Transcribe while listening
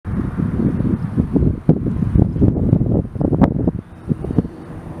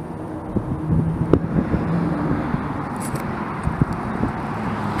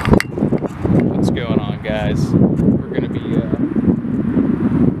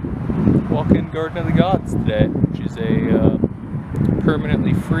walking Garden of the Gods today, which is a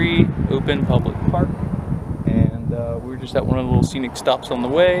permanently free, open public park. And we were just at one of the little scenic stops on the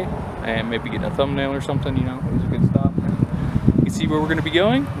way, and maybe getting a thumbnail or something, you know, it was a good stop. You can see where we're going to be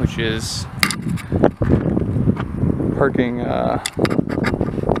going, which is parking down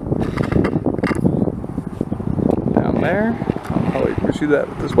there. I'll probably pursue that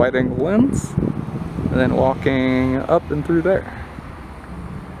with this wide angle lens, and then walking up and through there.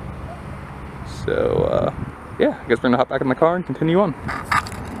 So yeah, I guess we're gonna hop back in the car and continue on.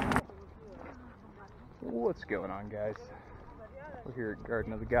 What's going on, guys? We're here at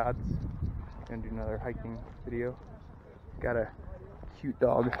Garden of the Gods. Gonna do another hiking video. Got a cute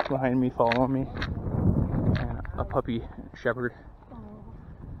dog behind me following me, and a puppy shepherd.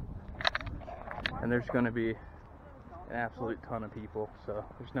 And there's gonna be an absolute ton of people, so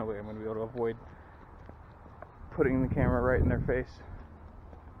there's no way I'm gonna be able to avoid putting the camera right in their face.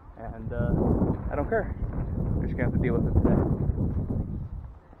 And I don't care. We're just gonna have to deal with it today.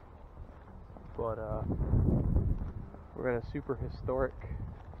 But we're at a super historic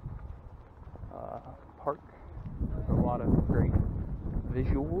park with a lot of great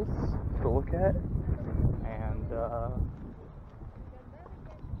visuals to look at, and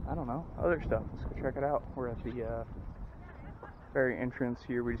I don't know, other stuff. Let's go check it out. We're at the very entrance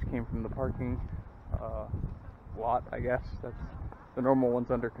here. We just came from the parking lot, I guess. That's the normal one's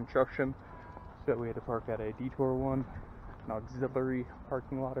under construction, so we had to park at a detour one, an auxiliary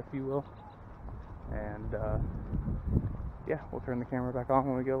parking lot, if you will. And yeah, we'll turn the camera back on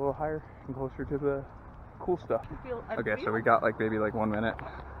when we get a little higher and closer to the cool stuff. Okay, so we got maybe 1 minute.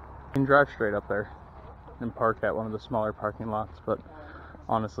 You can drive straight up there and park at one of the smaller parking lots, but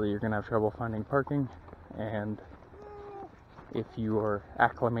honestly, you're gonna have trouble finding parking. And if you are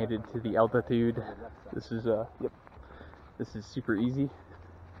acclimated to the altitude, this is this is super easy.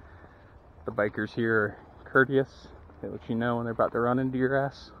 The bikers here are courteous. They let you know when they're about to run into your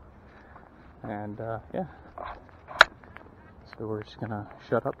ass. And yeah. So we're just gonna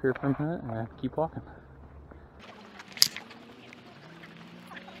shut up here for a minute and keep walking.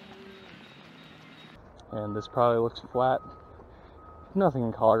 And this probably looks flat. Nothing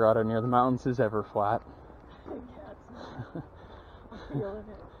in Colorado near the mountains is ever flat.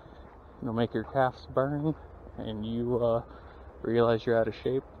 It'll make your calves burn, and you realize you're out of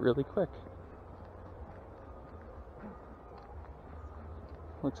shape really quick.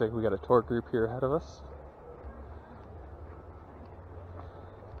 Looks like we got a tour group here ahead of us.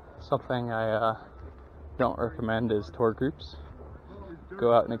 Something I don't recommend is tour groups.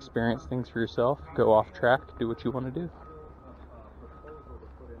 Go out and experience things for yourself. Go off track. Do what you want to do.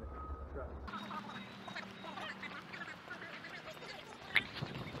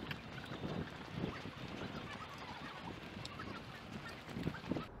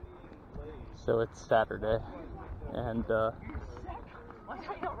 So it's Saturday, and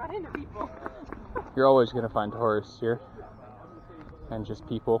you're always going to find tourists here, and just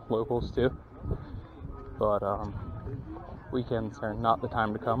people, locals too. But weekends are not the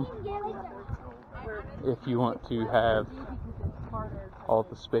time to come if you want to have all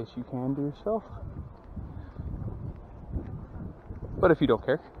the space you can to yourself. But if you don't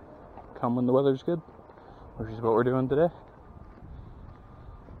care, come when the weather's good, which is what we're doing today.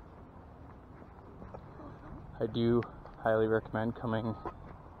 I do highly recommend coming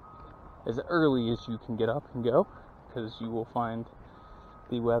as early as you can get up and go, because you will find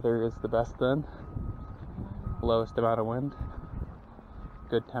the weather is the best then. Lowest amount of wind,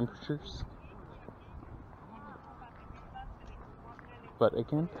 good temperatures. But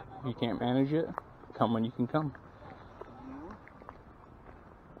again, if you can't manage it, come when you can come.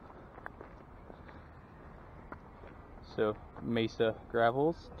 So Mesa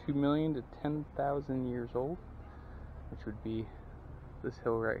Gravels, 2 million to 10,000 years old, which would be this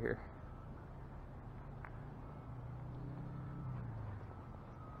hill right here.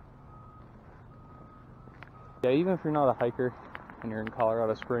 Yeah, even if you're not a hiker and you're in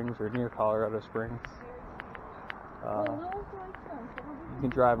Colorado Springs or near Colorado Springs, you can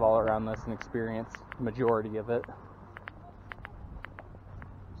drive all around this and experience the majority of it.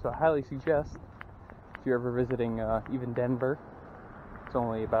 So I highly suggest, if you're ever visiting even Denver, it's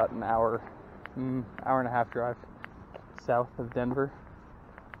only about an hour and a half drive south of Denver,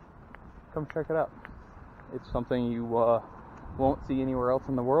 come check it out. It's something you won't see anywhere else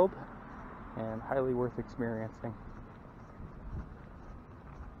in the world, and highly worth experiencing.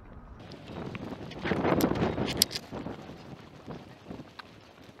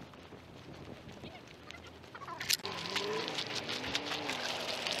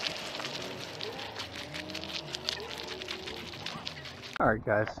 Alright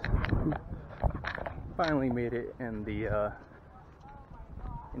guys, finally made it in the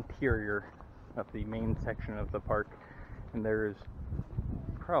interior of the main section of the park, and there's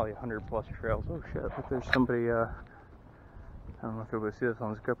probably 100 plus trails. Oh shit, but there's somebody, I don't know if you'll be able to see this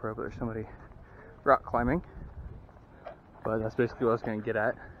on this GoPro, but there's somebody rock climbing. But that's basically what I was going to get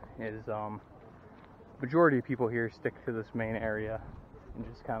at, is majority of people here stick to this main area and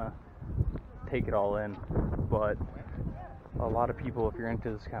just kind of take it all in, but a lot of people, if you're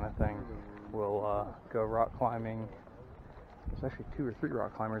into this kind of thing, will go rock climbing. There's actually 2 or 3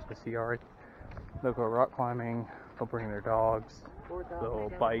 rock climbers I see already. They'll go rock climbing, they'll bring their dogs,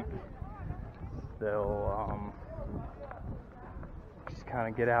 they'll bike, they'll just kind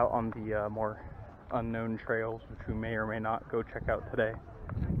of get out on the more unknown trails, which we may or may not go check out today,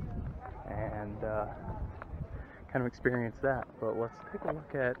 and kind of experience that. But let's take a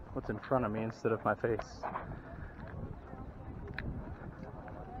look at what's in front of me instead of my face.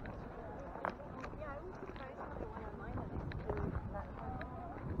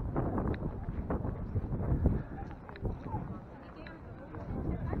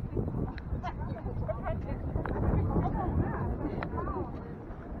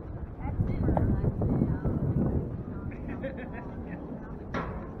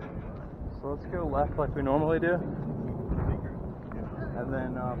 So let's go left like we normally do, and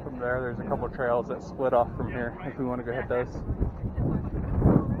then from there there's a couple trails that split off from here if we want to go hit those.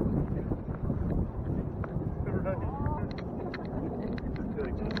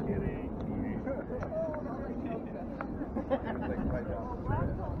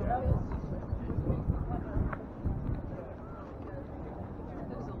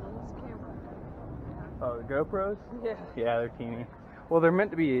 Oh, the GoPros? Yeah. Yeah, they're teeny. Well, they're meant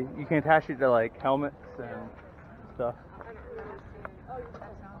to be, you can attach it to like helmets and stuff.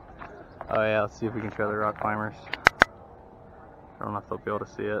 Oh yeah, let's see if we can show the rock climbers. I don't know if they'll be able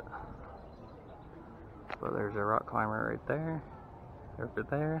to see it. But there's a rock climber right there, over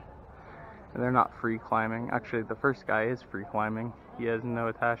there. And they're not free climbing. Actually, the first guy is free climbing. He has no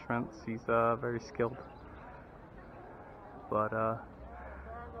attachments. He's very skilled. But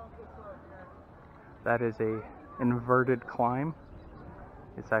that is a inverted climb.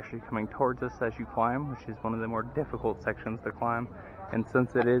 It's actually coming towards us as you climb, which is one of the more difficult sections to climb. And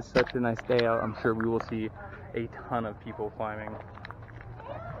since it is such a nice day out, I'm sure we will see a ton of people climbing.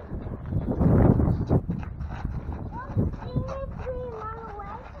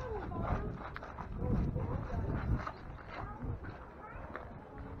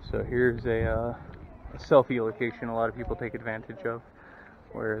 So here's a selfie location a lot of people take advantage of,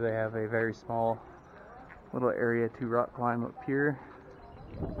 where they have a very small little area to rock climb up here.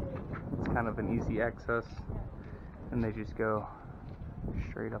 It's kind of an easy access, and they just go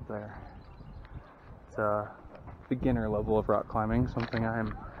straight up there. It's a beginner level of rock climbing, something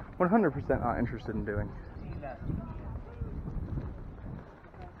I'm 100% not interested in doing.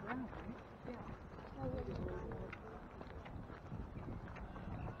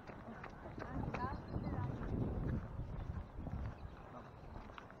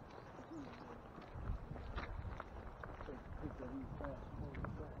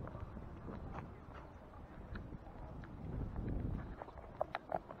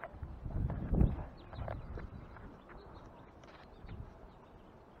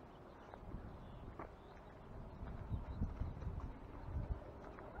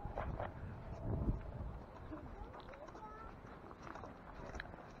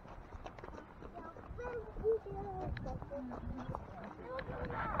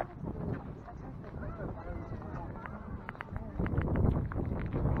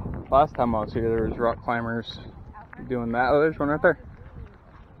 Last time I was here, there was rock climbers doing that. Oh, there's one right there.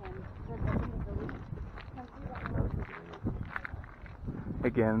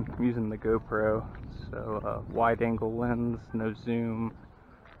 Again, I'm using the GoPro, so wide angle lens, no zoom.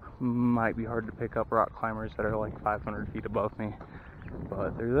 Might be hard to pick up rock climbers that are like 500 feet above me,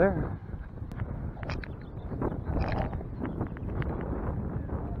 but they're there.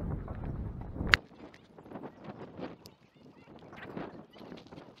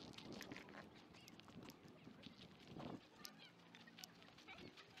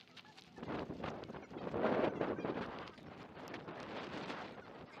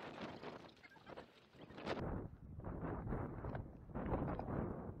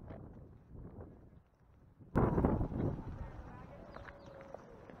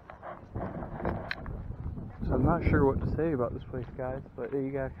 So I'm not sure what to say about this place, guys, but you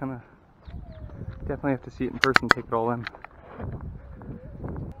gotta kind of definitely have to see it in person, take it all in.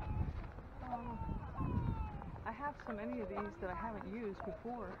 I have so many of these that I haven't used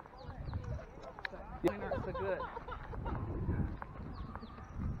before, but mine aren't so good.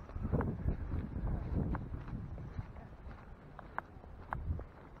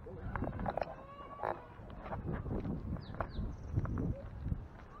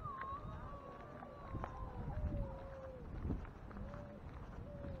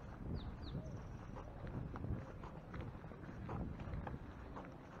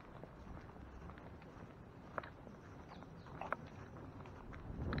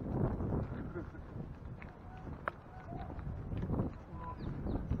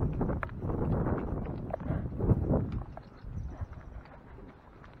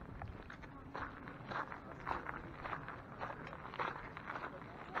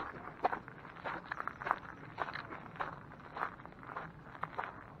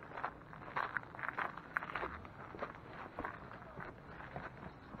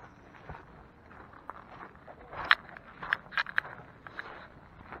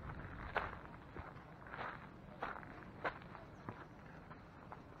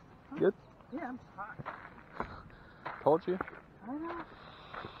 Good? Yeah, I'm hot. Told you. I know.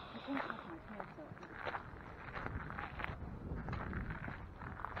 I can't touch my pants up.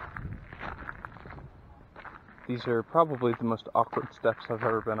 These are probably the most awkward steps I've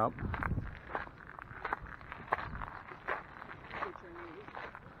ever been up.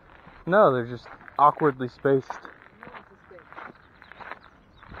 No, they're just awkwardly spaced.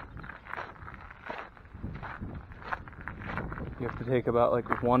 You have to take about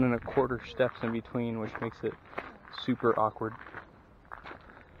like 1 1/4 steps in between, which makes it super awkward.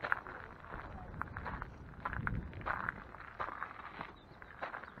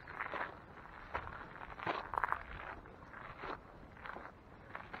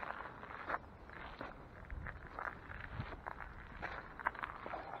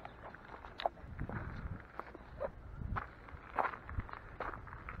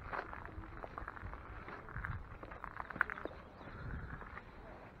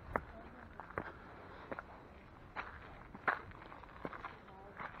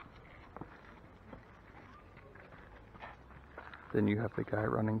 Then you have the guy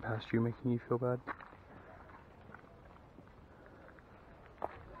running past you making you feel bad.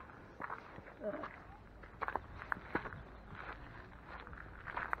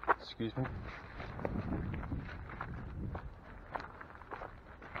 Excuse me.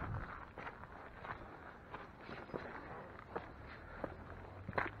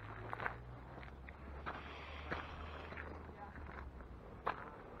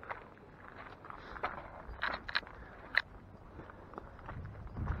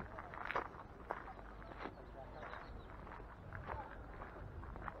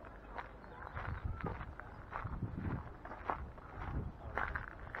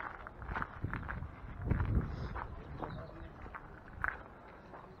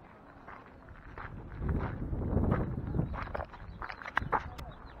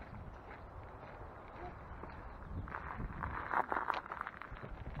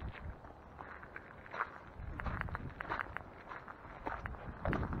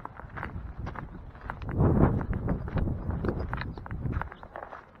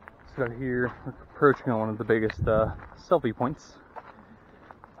 So here, we're approaching on one of the biggest selfie points.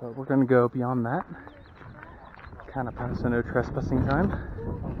 But we're gonna go beyond that. Kind of past the no trespassing sign,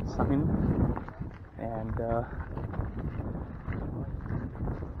 and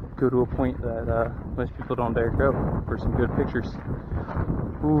go to a point that most people don't dare go for some good pictures.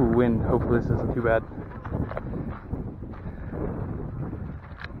 Ooh, wind. Hopefully this isn't too bad.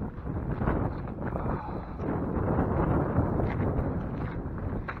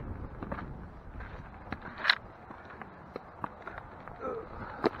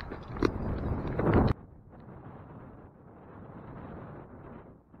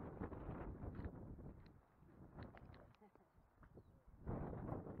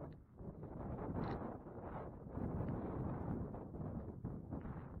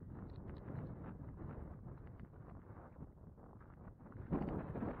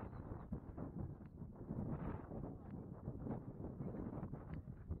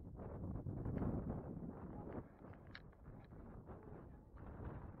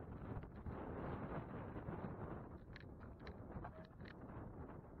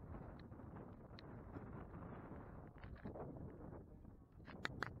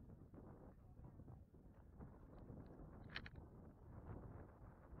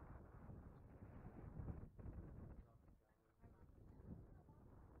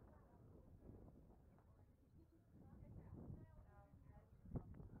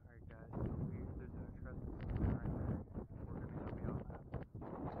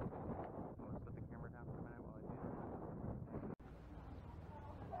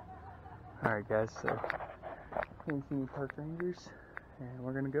 Alright guys, so can't see any park rangers, and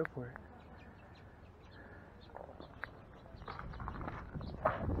we're gonna go for it.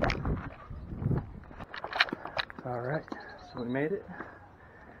 Alright, so we made it.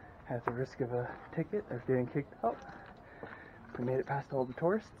 At the risk of a ticket of getting kicked out, we made it past all the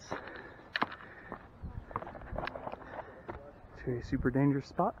tourists to a super dangerous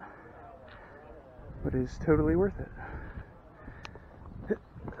spot, but it is totally worth it.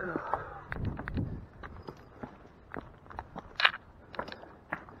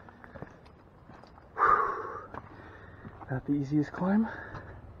 Not the easiest climb.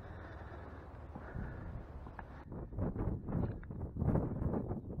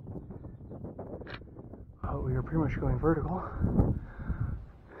 Oh, we are pretty much going vertical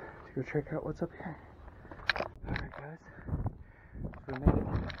to go check out what's up here. Alright guys, so we made it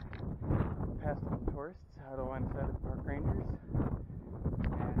past all the tourists, out of line sight of the park rangers,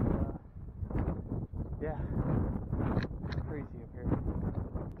 and yeah, it's crazy up here.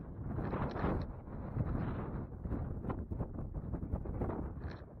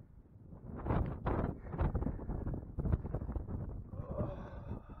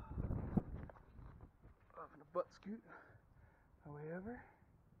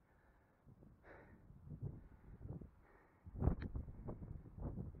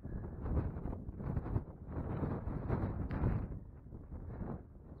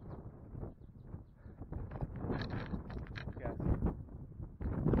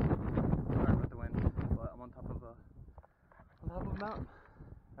 mountain.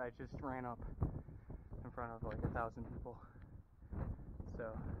 I just ran up in front of like 1,000 people. So,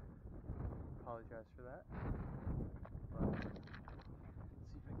 apologize for that. But, let's see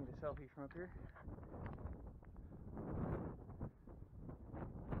if I can get a selfie from up here.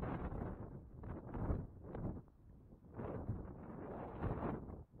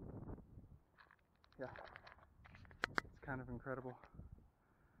 Yeah, it's kind of incredible.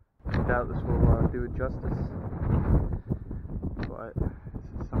 I doubt this will do it justice, but this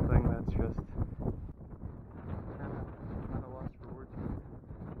is something that's just kind of not a loss for words.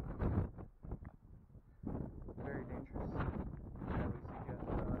 Very dangerous. At least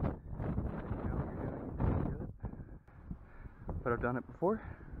you know what you're doing to do it. But I've done it before,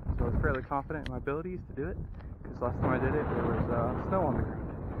 so I was fairly confident in my abilities to do it, because last time I did it, there was snow on the ground.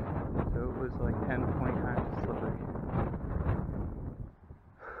 So it was like 10 to 20 times as slippery.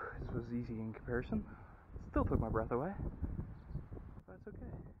 This was easy in comparison. Still took my breath away, but it's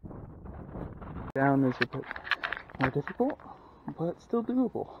okay. Down is a bit more difficult, but still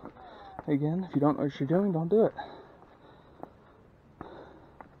doable. Again, if you don't know what you're doing, don't do it.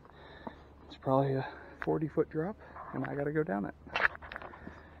 It's probably a 40-foot drop, and I gotta go down it.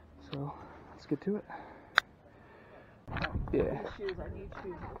 So, let's get to it. Yeah. Shoes, I need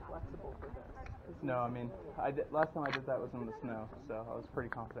shoes that are flexible for this. No, I mean, last time I did that was in the snow, so I was pretty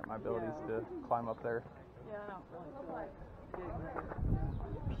confident in my abilities to climb up there. Yeah, I don't really feel like getting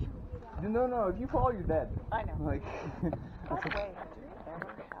rid of No, if you fall, you're dead. I know. Like, By the way, do they ever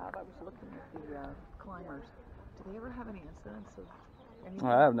have, I was looking at the climbers, do they ever have any incidents of anything?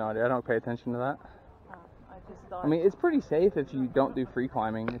 I have no idea. I don't pay attention to that. I just thought. I mean, it's pretty safe if you don't do free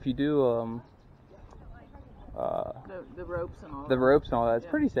climbing. If you do the ropes and all the ropes and all that, it's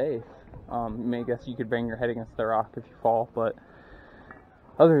pretty safe. I mean, I guess you could bang your head against the rock if you fall, but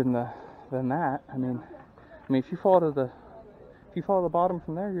other than that, I mean, if you fall to the bottom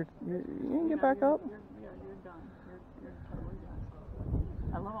from there, you can get back up. You're done. You're totally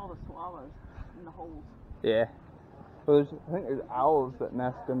done. I love all the swallows in the holes. Yeah. Well, I think there's owls that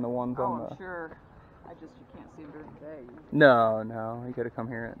nest in the ones on the. Oh, I'm sure. You can't see them during the day. No, you gotta come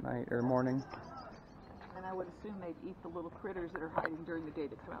here at night or morning. And I would assume they'd eat the little critters that are hiding during the day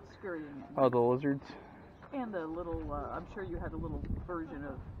that come out scurrying. Oh, the lizards. And the little, I'm sure you had a little version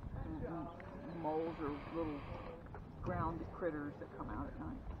of moles or little ground critters that come out at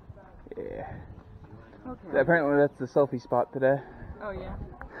night. Yeah. Okay. Apparently that's the selfie spot today. Oh, yeah?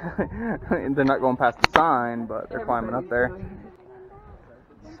 They're not going past the sign, but they're climbing up there.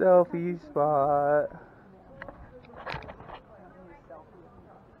 Selfie spot.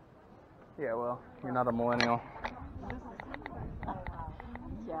 Yeah, well, you're not a millennial.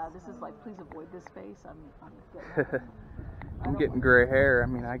 Yeah, this is like, please avoid this face. I'm getting gray hair. I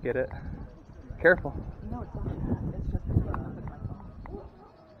mean, I get it. Careful. No, it's not that. It's just that I with my phone.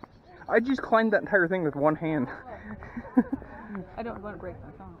 I just climbed that entire thing with one hand. I don't want to break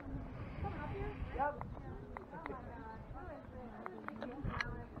my phone.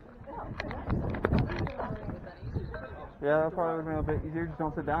 Yeah, that probably would have been a bit easier. Just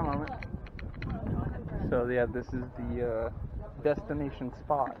don't sit down on it. So yeah, this is the destination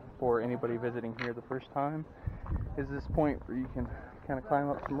spot for anybody visiting here the first time. Is this point where you can kind of climb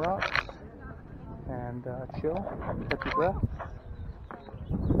up some rocks and chill, catch your breath.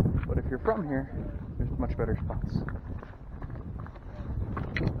 But if you're from here, there's much better spots.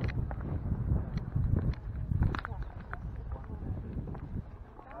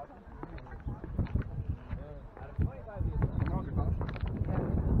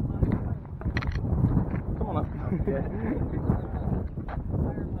 Come on up.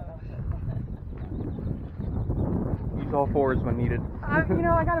 Use all fours when needed.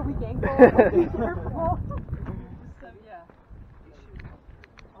 I got a weak ankle. Be careful. So, yeah.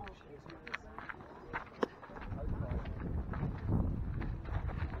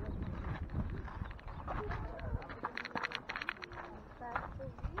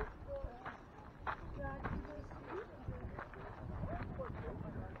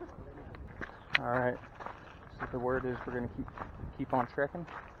 Alright, so the word is we're going to keep on trekking.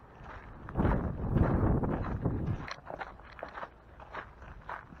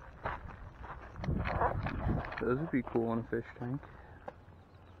 Those would be cool in a fish tank.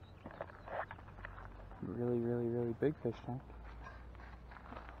 Really, really, really big fish tank.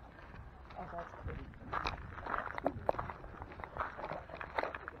 Oh, that's pretty.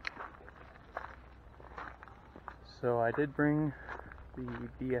 So I did bring the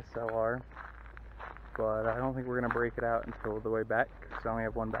DSLR, but I don't think we're going to break it out until the way back, because I only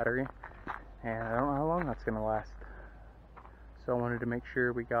have one battery, and I don't know how long that's going to last. So I wanted to make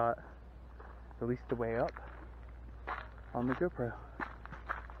sure we got at least the way up, on the GoPro.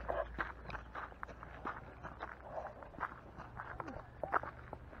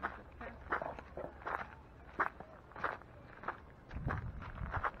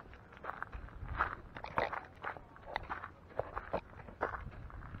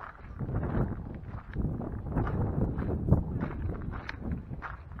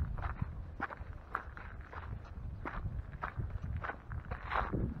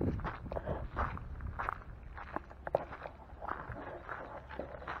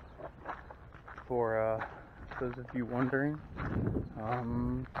 For those of you wondering,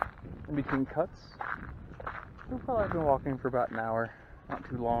 in between cuts, we've probably been walking for about an hour, not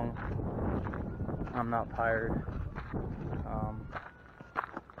too long. I'm not tired.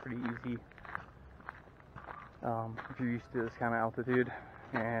 Pretty easy. If you're used to this kind of altitude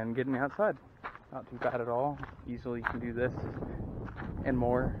and getting outside, not too bad at all. Easily can do this and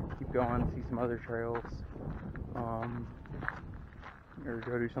more. Keep going, see some other trails. Or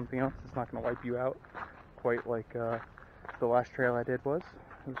go do something else that's not going to wipe you out quite like the last trail I did was.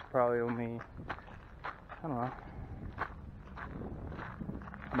 It was probably only, I don't know,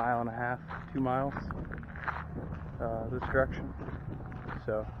 a mile and a half, 2 miles this direction.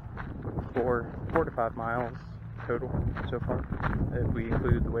 So 4 to 5 miles total so far, if we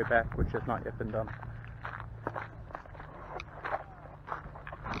include the way back, which has not yet been done.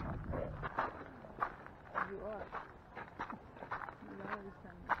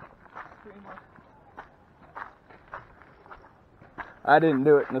 I didn't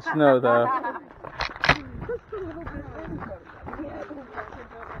do it in the snow though.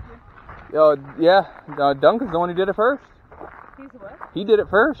 Oh yeah, Duncan's the one who did it first. He's what? He did it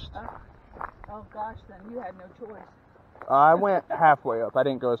first. Oh gosh, then you had no choice. I went halfway up. I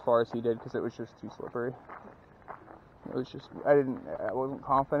didn't go as far as he did because it was just too slippery. It was just, I wasn't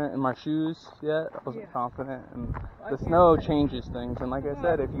confident in my shoes yet. I wasn't confident, and the snow changes things. And like I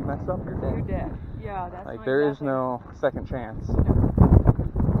said, if you mess up, you're dead. You're dead. Yeah, that's like there is no second chance.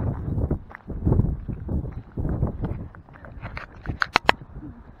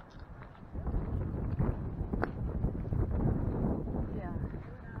 Yeah.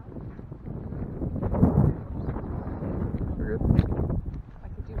 We're good. I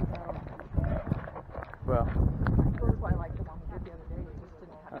could do without. Well, That's why I liked the one we did the other day. We just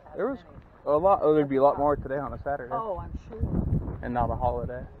didn't have there was a lot. Oh, there'd be a lot more today on a Saturday. Oh, I'm sure. And not a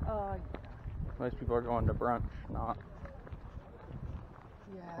holiday. Most people are going to brunch, not.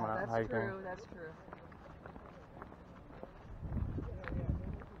 Yeah, Wow, that's hiking. true. That's true.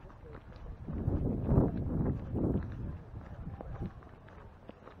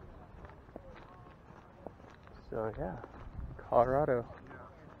 So yeah, Colorado,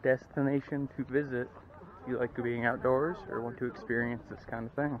 destination to visit. If you like being outdoors or want to experience this kind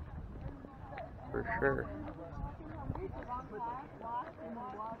of thing, for sure.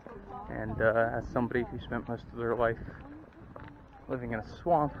 And as somebody who spent most of their life living in a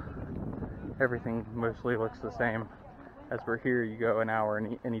swamp, everything mostly looks the same. As we're here, you go an hour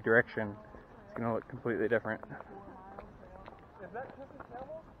in any direction, it's going to look completely different.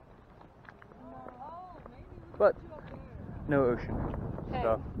 But no ocean.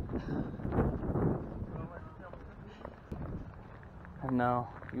 So. And no,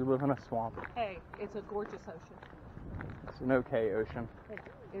 you live in a swamp. Hey, it's a gorgeous ocean. It's an okay ocean.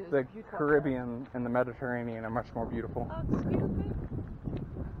 The Caribbean and the Mediterranean are much more beautiful. Oh, excuse me?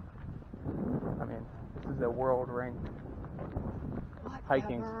 I mean, this is a world-ranked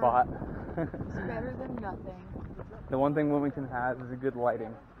hiking spot. It's better than nothing. The one thing Wilmington has is a good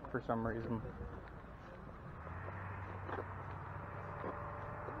lighting for some reason.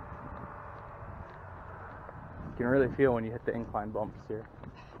 You can really feel when you hit the incline bumps here.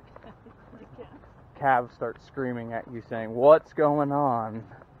 Calves start screaming at you saying, "What's going on?"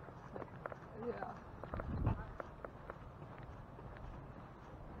 Yeah.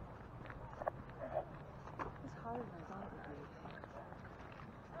 It's hotter than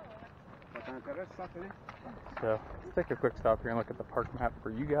I thought it would be. So, let's take a quick stop here and look at the park map for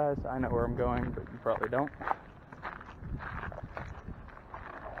you guys. I know where I'm going, but you probably don't.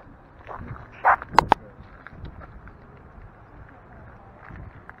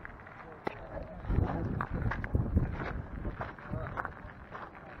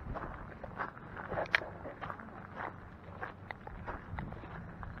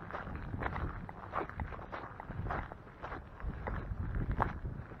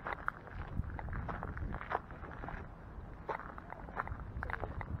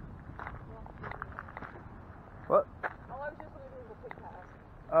 What? Oh, I was just going to do a quick pass.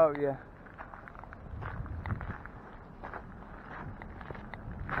 Oh, yeah.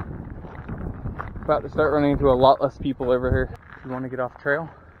 about to start running into a lot less people over here. If you want to get off trail,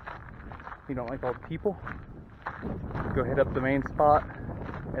 you don't like all the people, go hit up the main spot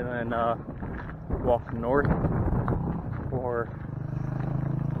and then walk north or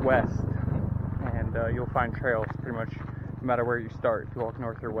west, and you'll find trails pretty much no matter where you start, if you walk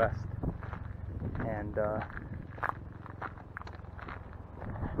north or west. And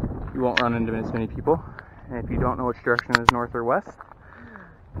you won't run into as many people. And if you don't know which direction is north or west,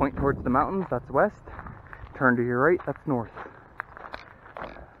 point towards the mountains, that's west. Turn to your right, that's north.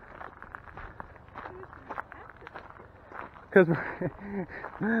 Because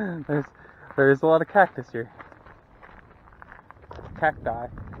there's a lot of cactus here. Cacti.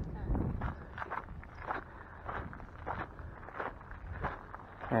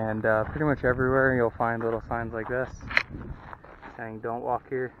 And pretty much everywhere you'll find little signs like this saying don't walk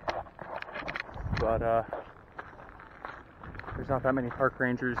here. But there's not that many park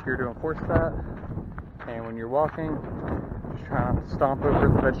rangers here to enforce that. And when you're walking, just try not to stomp over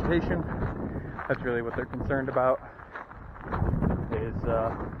the vegetation. That's really what they're concerned about, is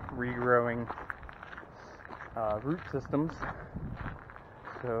regrowing root systems,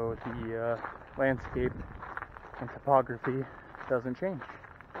 so the landscape and topography doesn't change.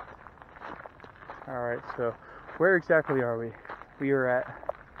 Alright, so where exactly are we? We are at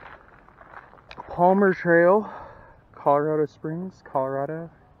Palmer Trail, Colorado Springs, Colorado,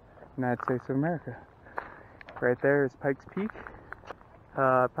 United States of America. Right there is Pikes Peak.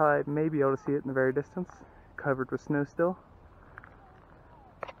 Probably may be able to see it in the very distance, covered with snow still.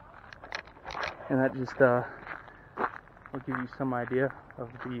 And that just will give you some idea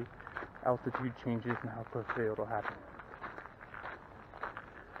of the altitude changes and how quickly it'll happen.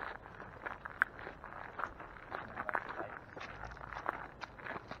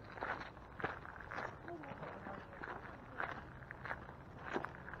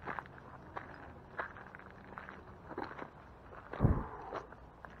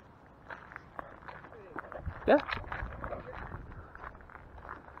 Yeah.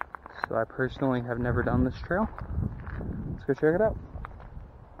 So I personally have never done this trail. Let's go check it out.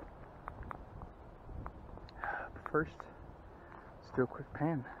 But first, let's do a quick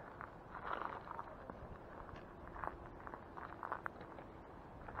pan.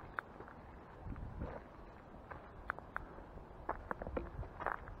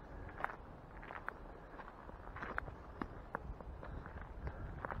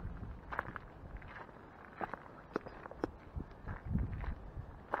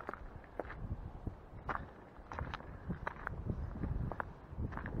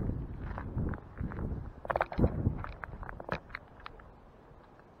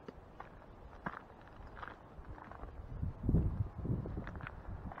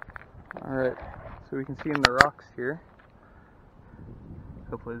 Alright, so we can see in the rocks here,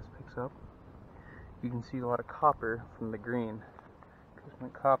 hopefully this picks up, you can see a lot of copper from the green, because when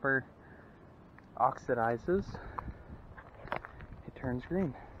copper oxidizes, it turns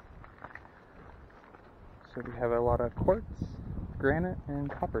green. So we have a lot of quartz, granite, and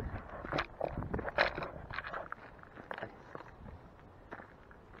copper.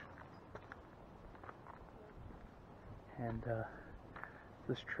 And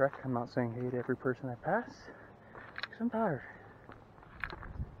this trek, I'm not saying hey to every person I pass, because I'm tired.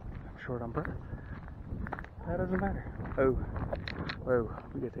 I'm short on breath. That doesn't matter. Oh, whoa,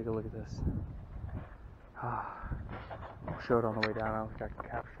 we gotta take a look at this. I'll show it on the way down. I don't think I can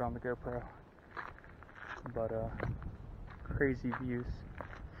capture it on the GoPro. But crazy views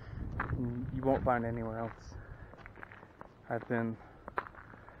you won't find anywhere else. I've been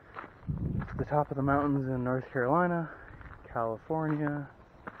to the top of the mountains in North Carolina, California,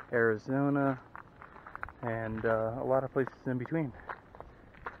 Arizona, and a lot of places in between.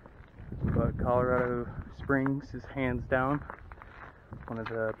 But Colorado Springs is hands down one of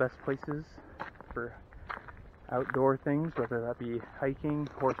the best places for outdoor things, whether that be hiking,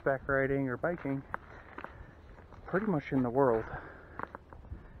 horseback riding, or biking, pretty much in the world.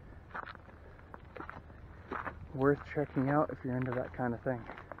 Worth checking out if you're into that kind of thing.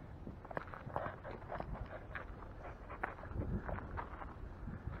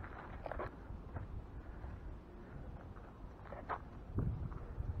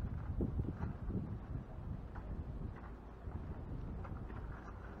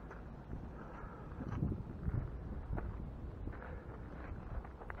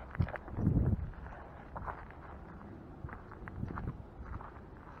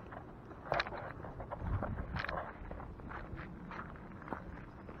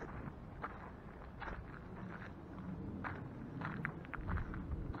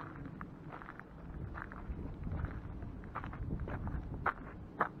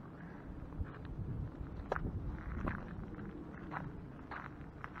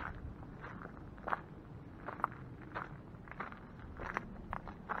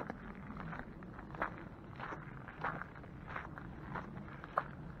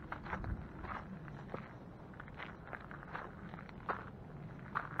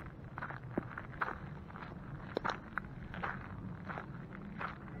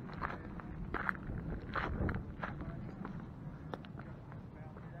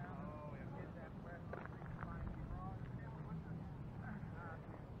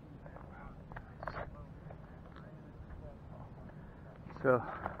 So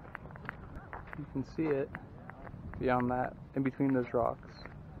you can see it beyond that, in between those rocks,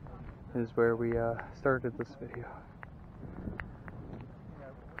 is where we started this video.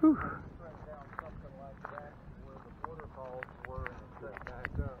 Whew.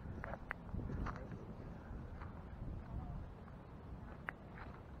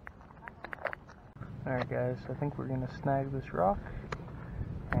 Alright guys, I think we're gonna snag this rock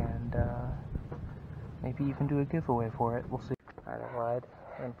and maybe even do a giveaway for it. We'll see. Alright, I lied.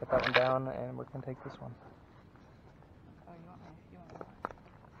 We're gonna put that one down and we're gonna take this one. Oh, you want me?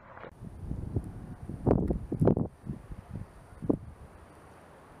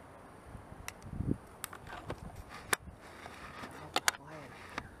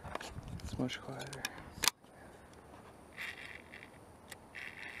 It's much quieter.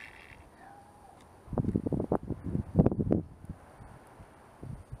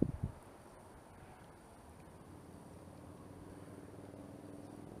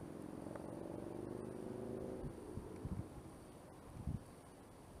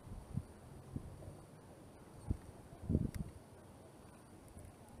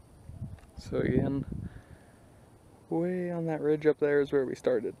 So again, way on that ridge up there is where we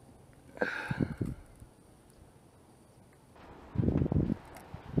started.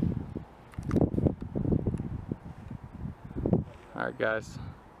 Alright guys,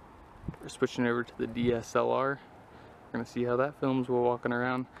 we're switching over to the DSLR. We're gonna see how that films while walking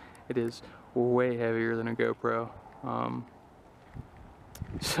around. It is way heavier than a GoPro.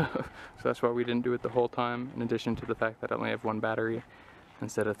 So that's why we didn't do it the whole time, in addition to the fact that I only have one battery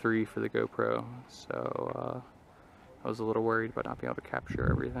instead of 3 for the GoPro. So I was a little worried about not being able to capture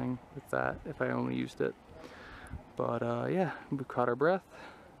everything with that if I only used it. But yeah, we caught our breath.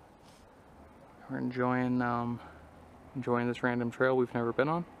 We're enjoying this random trail we've never been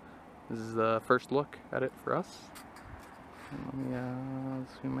on. This is the first look at it for us. And let me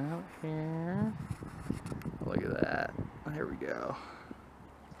zoom out here. Look at that. There we go.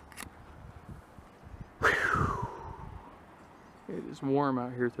 Whew. It is warm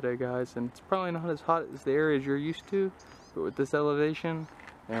out here today, guys, and it's probably not as hot as the areas you're used to, but with this elevation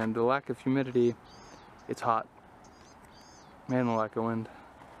and the lack of humidity, it's hot. Man, the lack of wind.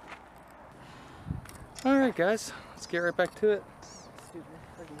 Alright guys, let's get right back to it.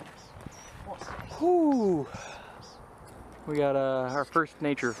 Whew. We got our first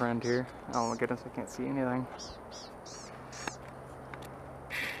nature friend here. Oh my goodness, I can't see anything.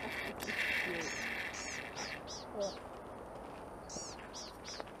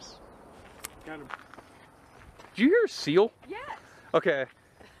 Did you hear a seal? Yes. Okay.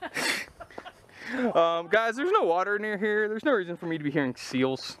 Guys, there's no water near here. There's no reason for me to be hearing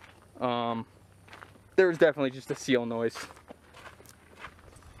seals. There was definitely just a seal noise.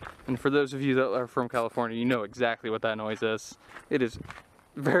 And for those of you that are from California, you know exactly what that noise is. It is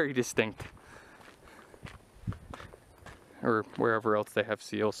very distinct. Or wherever else they have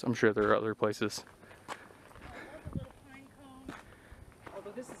seals. I'm sure there are other places.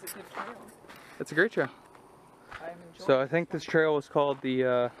 Although this is a good trail. It's a great trail. I'm enjoying So I think this trail was called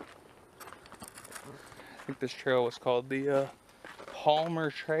the Palmer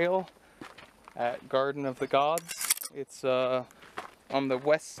Trail at Garden of the Gods. It's on the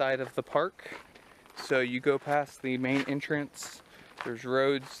west side of the park. So you go past the main entrance. There's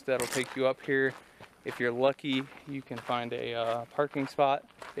roads that'll take you up here. If you're lucky, you can find a parking spot.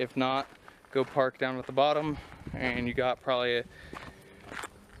 If not, go park down at the bottom, and you got probably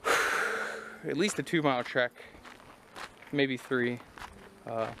at least a 2-mile trek, maybe 3,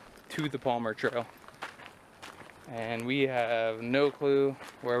 to the Palmer Trail. And we have no clue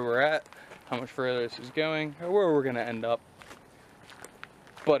where we're at, how much further this is going, or where we're gonna end up.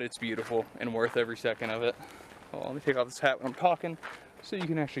 But it's beautiful and worth every second of it. Well, let me take off this hat when I'm talking so you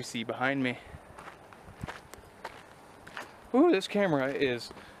can actually see behind me. Ooh, this camera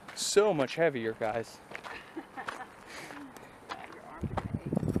is so much heavier, guys.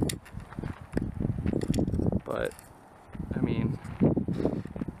 But, I mean,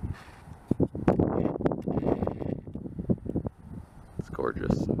 it's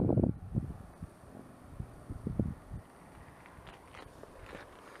gorgeous.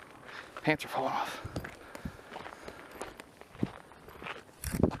 Pants are falling off.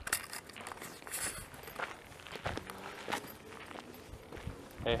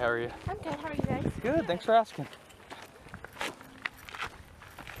 Hey, how are you? I'm good. How are you guys? Good, thanks for asking.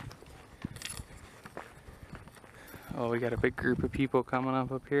 Oh, we got a big group of people coming up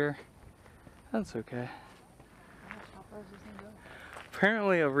here. That's okay.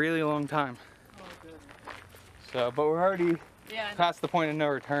 Apparently a really long time. Oh, good. So, but we're already past the point of no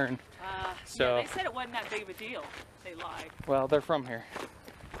return. So yeah, they said it wasn't that big of a deal. They lied. well, they're from here.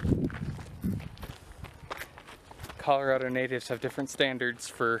 Colorado natives have different standards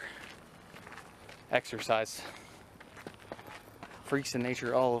for exercise. Freaks in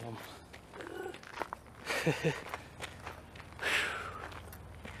nature, all of them.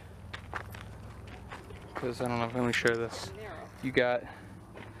 Because I don't know if I'm going to show this. You got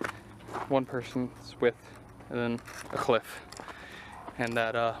one person's width and then a cliff. And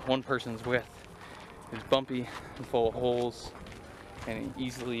that one person's width is bumpy and full of holes, and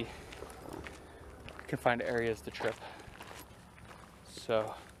easily can find areas to trip.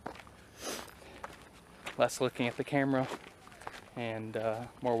 So less looking at the camera and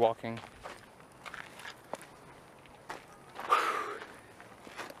more walking.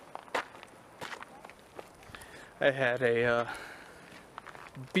 I had a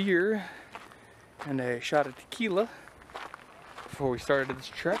beer and a shot of tequila before we started this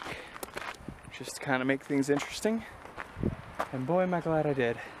trek, just to kind of make things interesting. And boy, am I glad I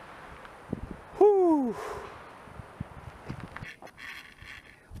did. Whoo!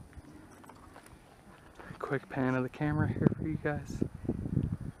 Quick pan of the camera here for you guys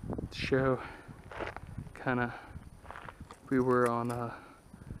to show kind of we were on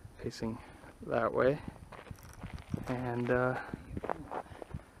facing that way, and now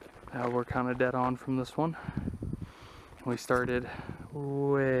we're kind of dead on from this one. We started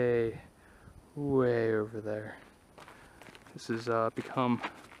way over there. This has become,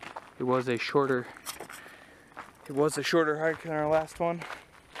 it was a shorter hike than our last one,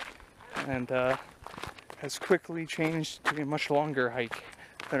 and has quickly changed to a much longer hike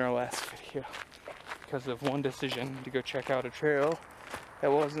than our last video because of one decision to go check out a trail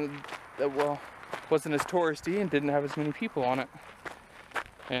that wasn't as touristy and didn't have as many people on it.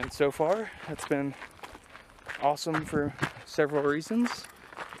 And so far, it's been awesome for several reasons,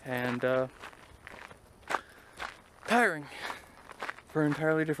 and tiring for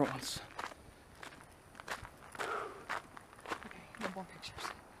entirely different ones. Okay, no more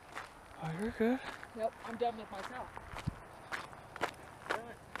pictures. Oh, you're good. Yep, I'm done with myself. Done.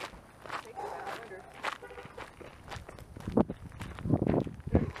 Take it out, wonder.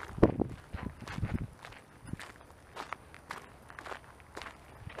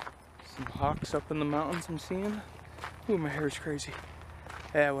 Some hawks up in the mountains I'm seeing. Ooh, my hair is crazy.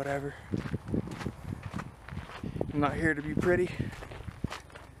 Yeah, whatever. I'm not here to be pretty.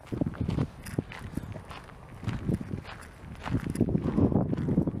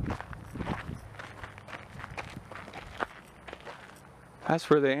 That's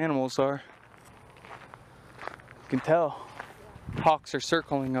where the animals are. You can tell. Hawks are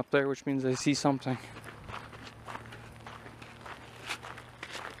circling up there, which means they see something.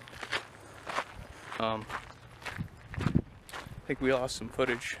 I think we lost some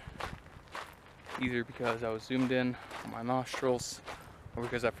footage, either because I was zoomed in on my nostrils or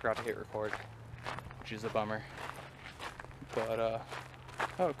because I forgot to hit record, which is a bummer. But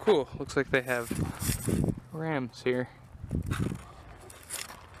oh cool, looks like they have rams here.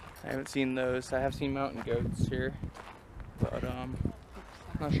 I haven't seen those. I have seen mountain goats here, but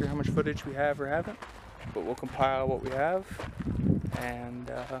not sure how much footage we have or haven't, but we'll compile what we have, and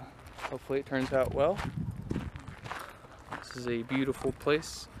hopefully it turns out well. This is a beautiful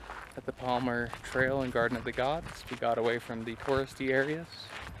place at the Palmer Trail and Garden of the Gods. We got away from the touristy areas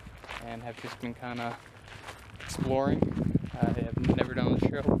and have just been kind of exploring. I have never done this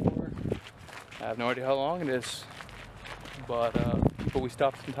trail before. I have no idea how long it is, but people we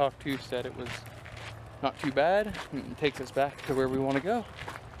stopped and talked to said it was not too bad and it takes us back to where we want to go.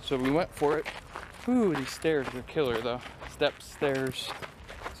 So we went for it. Ooh, these stairs are killer though. Steps, stairs,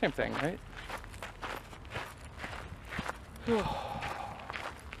 same thing, right?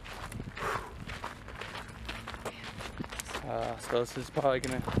 So this is probably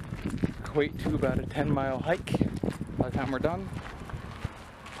going to equate to about a 10-mile hike by the time we're done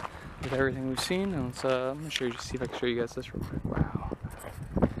with everything we've seen. And let's, I'm going to show you, see if I can show you guys this real quick. Wow.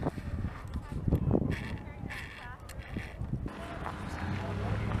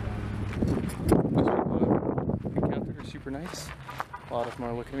 Most people I've encountered are super nice. A lot of them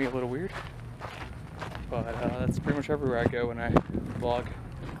are looking at me a little weird. But that's pretty much everywhere I go when I vlog.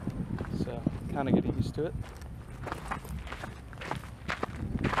 So kind of getting used to it.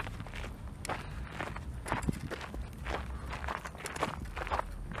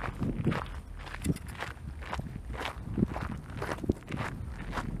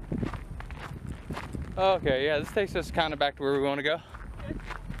 Okay, yeah, this takes us kind of back to where we want to go.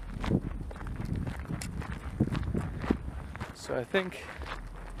 So I think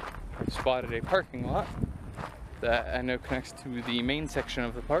I've spotted a parking lot that I know connects to the main section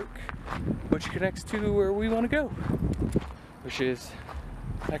of the park, which connects to where we want to go, which is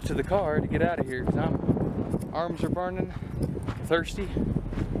back to the car to get out of here, because arms are burning, I'm thirsty,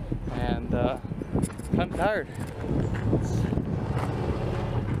 and I'm tired.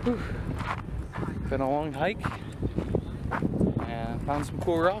 Been a long hike, and found some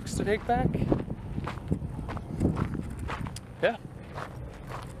cool rocks to take back. Yeah,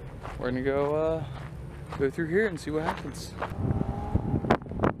 we're gonna go through here and see what happens.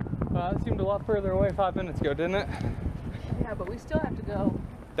 It seemed a lot further away 5 minutes ago, didn't it? Yeah, but we still have to go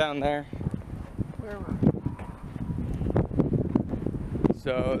Down there. where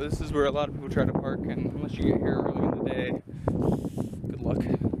So this is where a lot of people try to park, and unless you get here early in the day, good luck.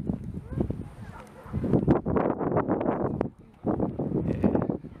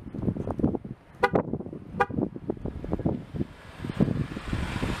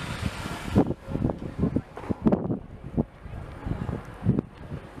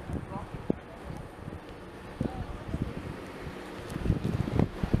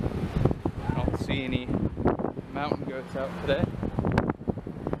 Any mountain goats out today.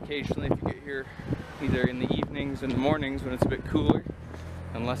 Occasionally, if you get here either in the evenings and the mornings when it's a bit cooler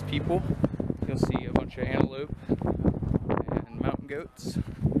and less people, you'll see a bunch of antelope and mountain goats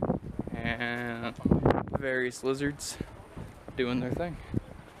and various lizards doing their thing.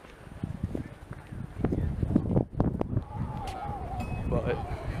 But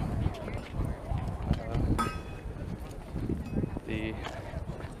the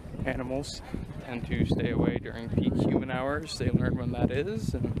animals tend to stay away during peak human hours. They learn when that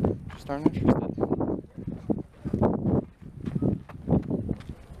is and just aren't interested.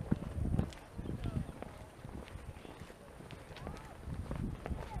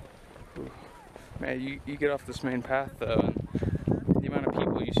 Ooh. Man, you get off this main path though, and the amount of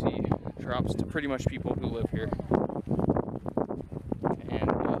people you see drops to pretty much people who live here. And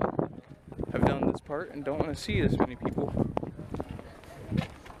have done this part and don't want to see as many people.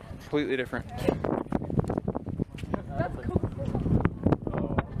 Completely different. That's cool.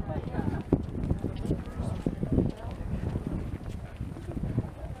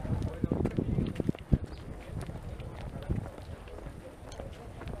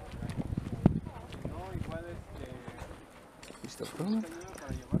 You still filming?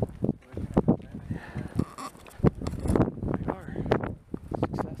 We are.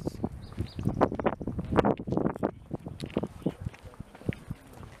 Success.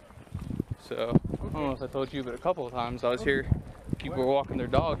 So, I don't know if I told you, but a couple of times I was here, people were walking their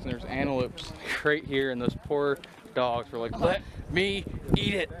dogs and there's antelopes right here, and those poor dogs were like, let me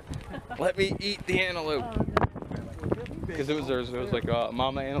eat it! Let me eat the antelope! Because there was like a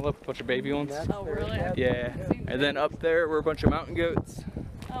mama antelope, a bunch of baby ones. Oh, really? Yeah. And then up there were a bunch of mountain goats.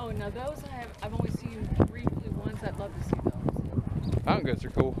 Oh, no, those I've only seen briefly once. I'd love to see those. Mountain goats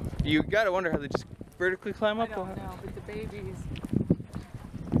are cool. You gotta wonder how they just vertically climb I up. don't know, but the babies.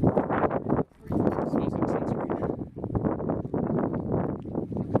 Smells like sunscreen.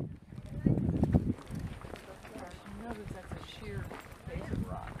 You know that's a sheer face of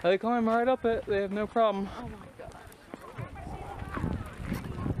rock. They climb right up it. They have no problem. Oh my god.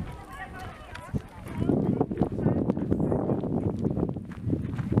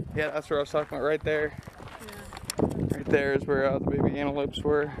 Yeah, that's where I was talking about. Right there. Yeah. Right there is where the baby antelopes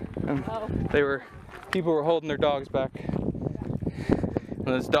were, and Oh. people were holding their dogs back. And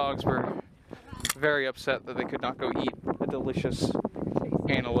those dogs were very upset that they could not go eat a delicious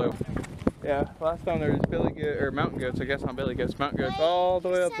antelope. Yeah, last time there was mountain goats, I guess not billy goats, mountain goats all the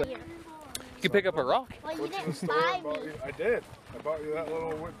way up there. You can pick up a rock. Well, you didn't buy me. I did. I bought you that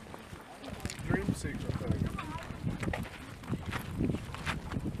little dream seeker thing.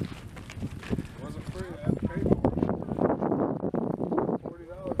 It wasn't free. I had to pay for it.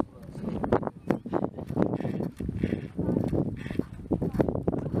 $40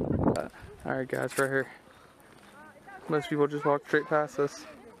 for that. Alright guys, right here. Most people just walk straight past us.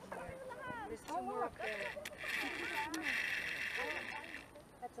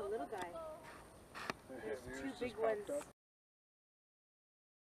 That's a little guy. There's two big ones.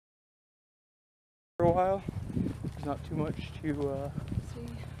 For a while, there's not too much to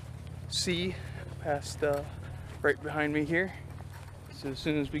see past right behind me here. So as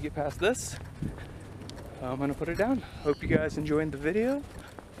soon as we get past this, I'm gonna put it down. Hope you guys enjoyed the video,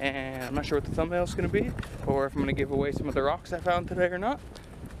 and I'm not sure what the thumbnail is gonna be, or if I'm gonna give away some of the rocks I found today or not.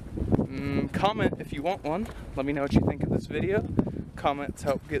 Comment if you want one. Let me know what you think of this video. Comments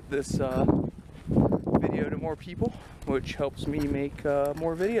help get this video to more people, which helps me make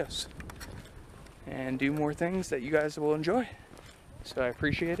more videos and do more things that you guys will enjoy. So I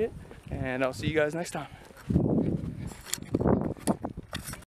appreciate it, and I'll see you guys next time.